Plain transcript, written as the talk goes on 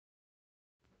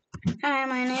Hi,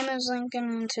 my name is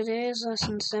Lincoln, and today is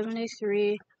lesson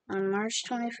 73 on March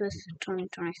 25th,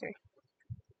 2023.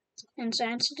 In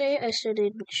science today, I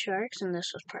studied sharks, and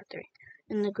this was part 3.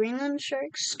 And the Greenland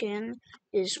shark's skin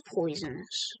is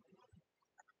poisonous.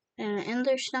 And in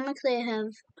their stomach, they have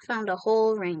found a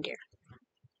whole reindeer.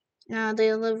 Now,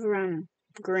 they live around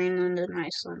Greenland and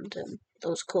Iceland and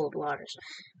those cold waters.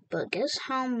 But guess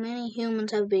how many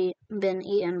humans have been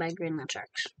eaten by Greenland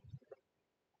sharks?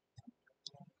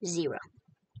 0.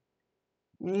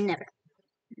 Never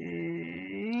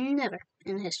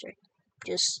in history.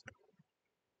 Just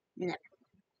never.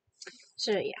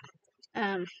 So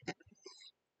yeah.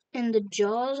 And the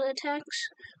Jaws attacks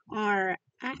are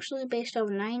actually based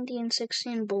off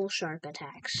 1916 bull shark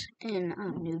attacks in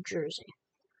New Jersey.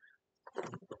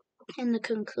 And the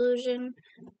conclusion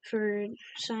for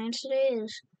science today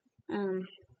is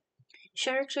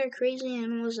sharks are crazy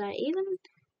animals that even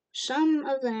some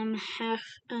of them have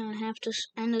to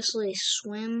endlessly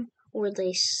swim or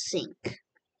they sink.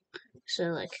 So,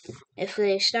 like, if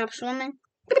they stop swimming,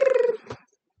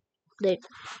 they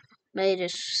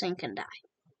just sink and die.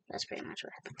 That's pretty much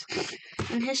what happens.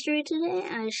 In history today,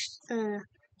 I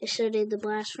studied the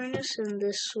blast furnace, and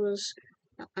this was,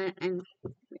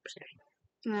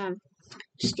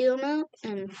 steel mill.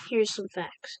 And here's some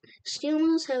facts: steel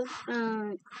mills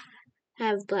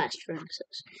have blast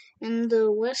furnaces, and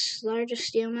the West's largest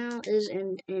steel mill is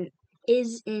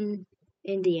in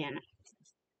Indiana.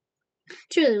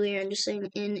 It's really weird just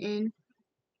saying in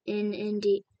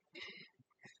Indy.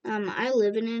 I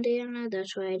live in Indiana,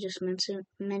 that's why I just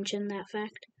mentioned that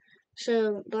fact.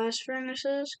 So, blast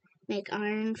furnaces make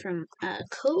iron from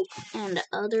coke and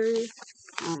other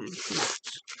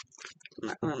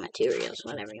metals, or materials,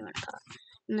 whatever you want to call it.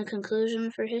 And the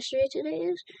conclusion for history today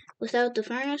is, without the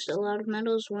furnace, a lot of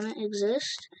metals wouldn't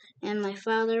exist, and my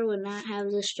father would not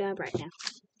have this job right now.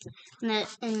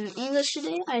 In English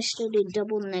today, I studied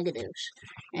double negatives.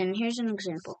 And here's an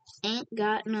example. Ain't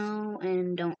got no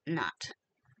and don't not.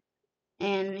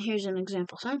 And here's an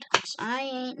example sentence. I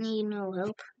ain't need no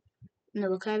help. And the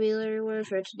vocabulary word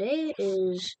for today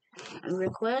is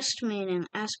request, meaning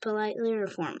ask politely or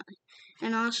formally.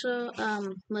 And also,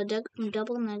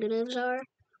 double negatives are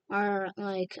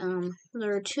like,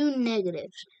 there are two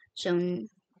negatives. So,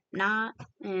 not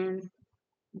and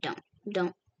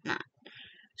don't, not.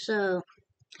 So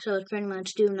it's pretty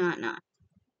much do not.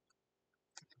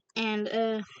 And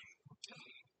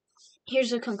here's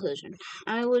the conclusion.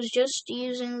 I was just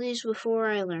using these before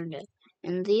I learned it,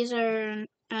 and these are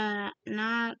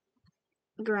not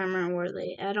grammar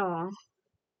worthy at all.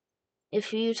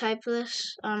 If you type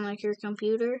this on like your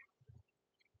computer,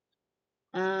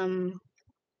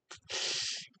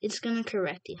 it's gonna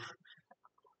correct you.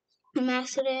 In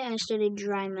math today, I studied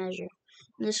dry measure.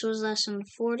 This was lesson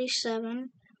 47,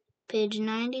 page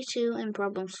 92, and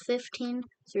problems 15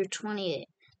 through 28.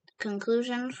 The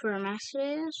conclusion for math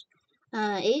today is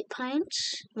 8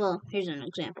 pints. Well, here's an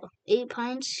example. 8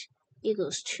 pints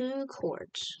equals 2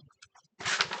 quarts.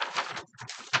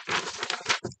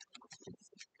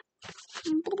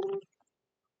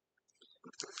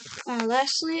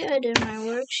 Lastly, I did my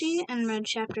worksheet and read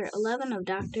chapter 11 of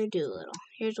Dr. Dolittle.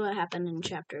 Here's what happened in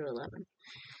chapter 11.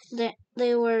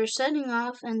 They were setting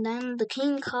off, and then the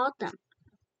king caught them,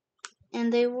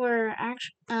 and they were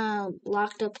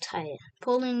locked up tight.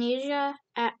 Polynesia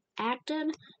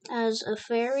acted as a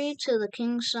fairy to the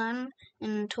king's son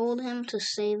and told him to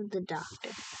save the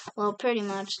doctor. Well, pretty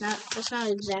much. That's not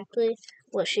exactly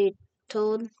what she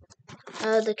told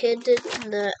the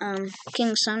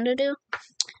king's son to do.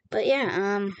 But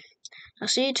yeah, I'll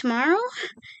see you tomorrow.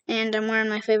 And I'm wearing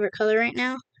my favorite color right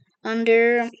now.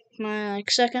 Under my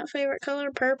second favorite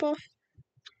color, purple.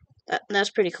 That's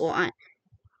pretty cool.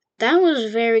 That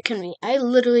was very convenient. I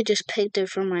literally just picked it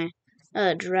from my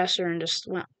dresser and just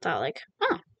thought like,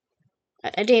 oh. I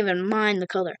didn't even mind the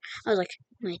color. I was like,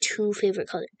 my 2 favorite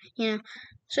color.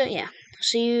 So yeah.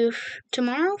 See you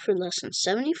tomorrow for lesson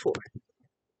 74.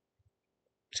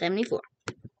 74.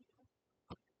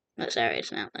 Oh, sorry,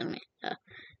 it's not letting me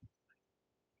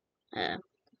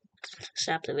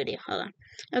stop the video. Hold on.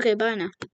 Okay, bye now.